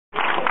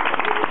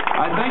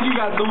Thank you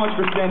guys so much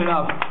for standing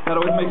up. That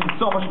always makes it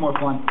so much more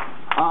fun.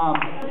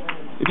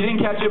 If you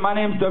didn't catch it, my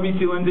name's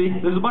WC Lindsay.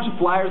 There's a bunch of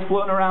flyers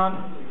floating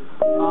around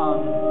for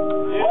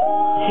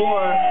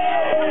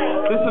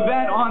this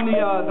event on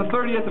the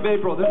 30th of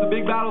April. There's a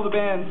big battle of the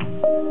bands.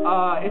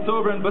 It's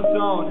over in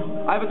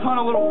Bastogne. I have a ton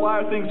of little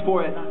flyer things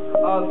for it.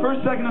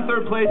 First, second, and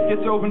third place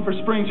gets open for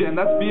Spring Jam.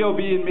 That's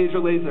B.O.B. and Major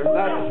Lazer.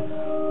 That's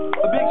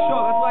a big show.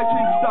 That's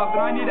life-changing stuff,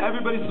 and I need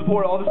everybody's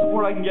support, all the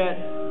support I can get.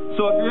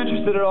 So if you're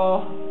interested at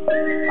all,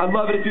 I'd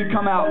love it if you'd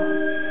come out.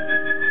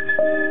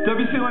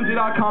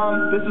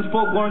 WCLindsay.com. This is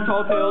Folklore and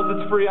Tall Tales.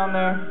 It's free on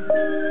there.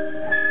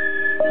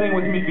 Sing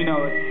with me if you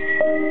know it.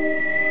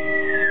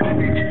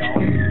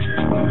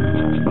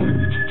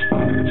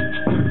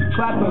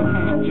 Clap those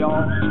hands,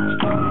 y'all.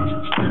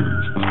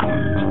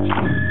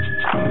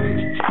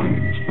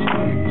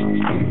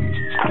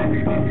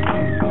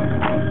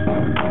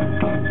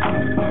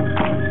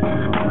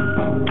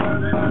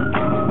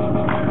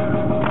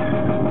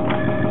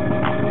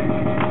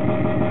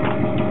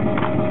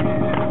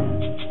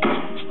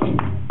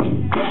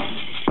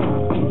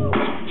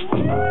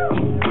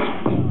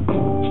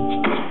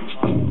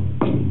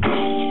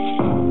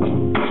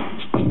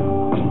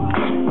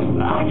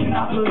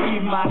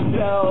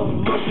 Myself,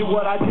 look at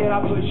what I did,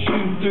 I put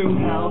you through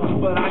hell.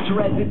 But I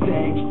dread the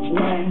day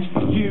when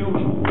you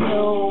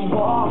will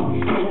walk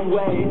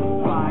away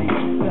by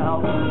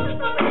yourself.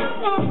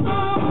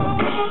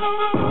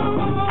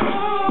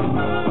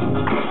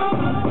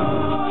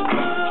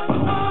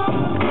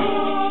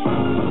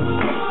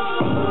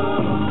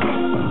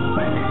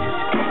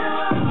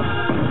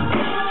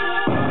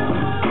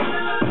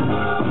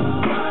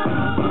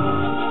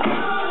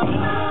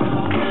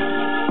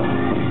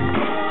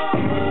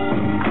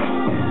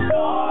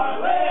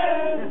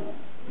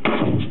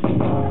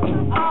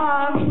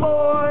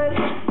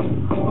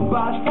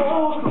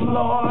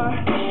 Folklore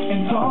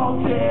and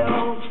tall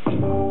tales,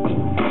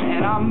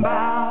 and I'm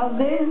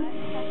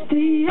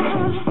Lindsay.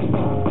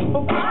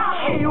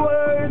 My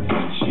words,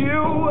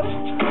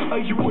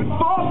 you would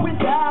fall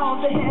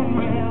without the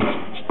handrail.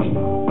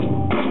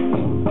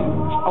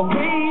 A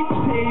wait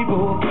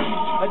table,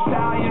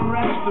 Italian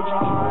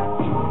restaurant,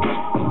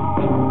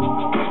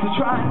 to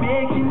try and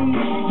make an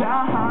easy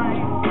time.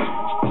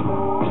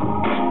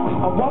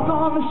 I walk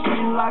on the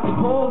street like a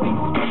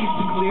police beat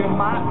to clear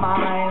my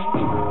mind.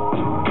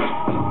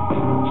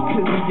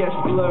 Cause it gets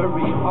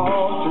blurry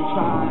all the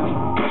time.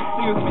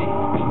 Sing with me.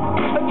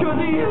 Cause you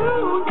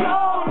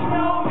don't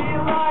know me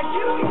like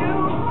you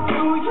used to.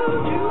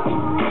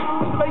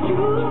 You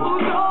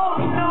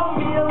don't know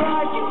me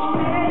like you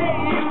say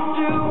you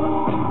do.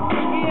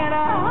 And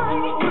I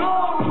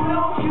don't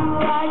know you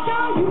like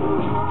I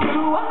used to.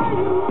 I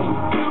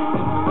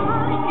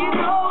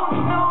don't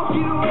know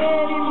you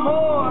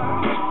anymore.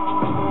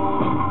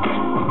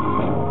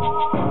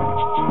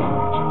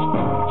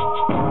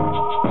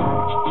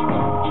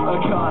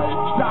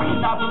 Cause I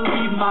cannot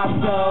believe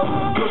myself.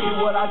 Look at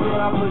what I did,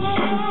 I pushed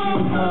you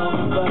through hell.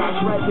 But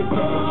I dread the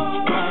day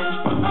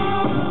when you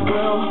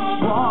will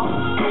walk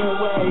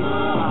away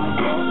by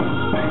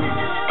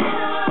yourself.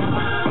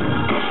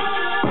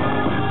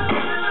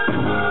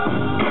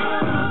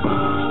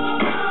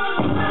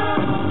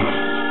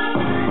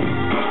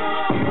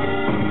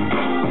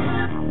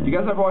 You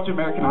guys ever watch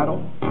American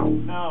Idol?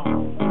 No.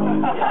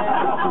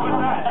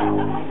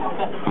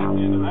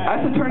 I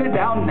have to turn it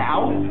down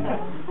now?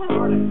 It's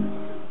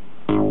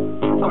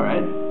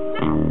alright.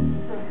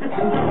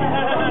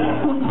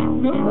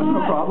 No, that's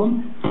no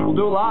problem. We'll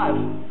do it live.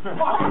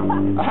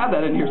 I have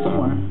that in here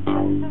somewhere.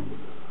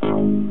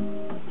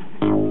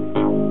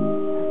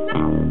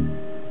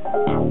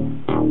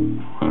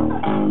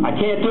 I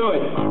can't do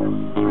it.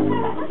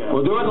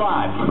 We'll do it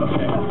live.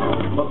 Okay.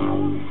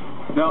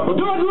 No, we'll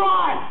do it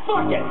live.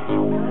 Fuck it.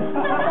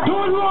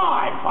 Do it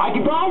live.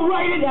 I'll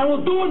write it and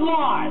we'll do it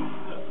live.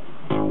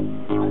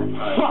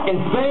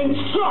 Fucking thing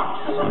sucks.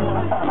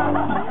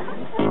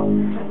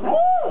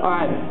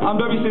 Alright, I'm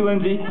WC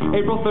Lindsay,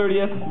 April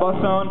 30th,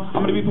 Bastogne.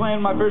 I'm going to be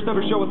playing my first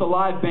ever show with a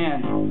live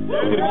band. It's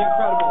going to be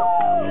incredible.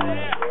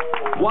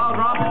 Wild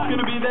Robert's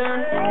going to be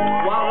there.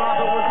 Wild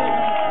Robert, we're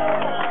taking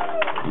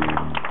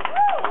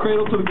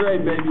cradle to the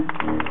grave, baby.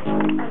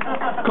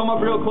 Come up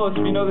real close.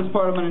 If you know this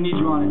part, I'm going to need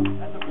you on it.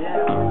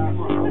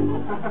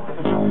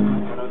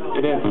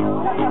 It is.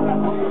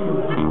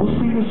 We'll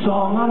sing a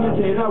song on the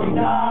day that we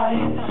die.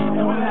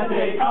 And when that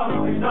day comes,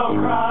 please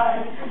don't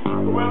cry.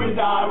 When we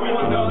die, we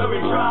will know that we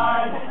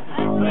tried.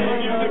 Playing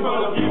music for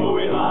the people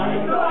we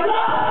like.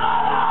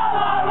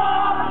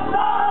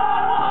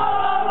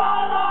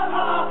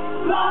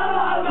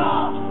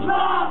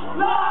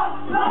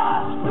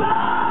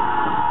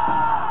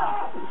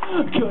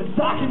 Cause I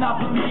cannot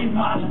believe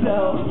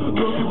myself.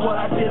 Look at what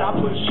I did, I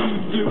pushed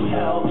you through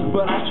hell.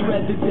 But I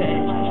dread the day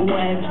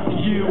when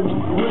you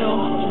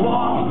will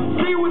walk.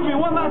 Sing it with me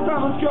one last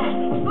time, let's go.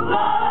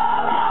 La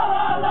la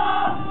la la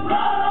la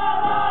la la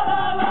la la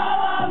la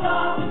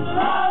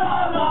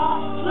la la.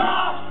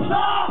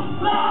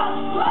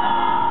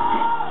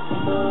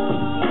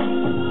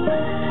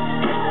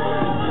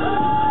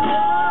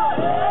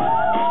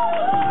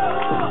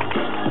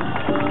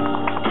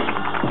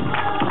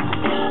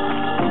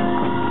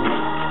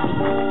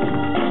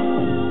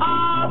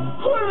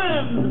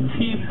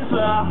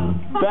 pizza.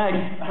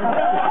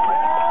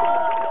 Thanks.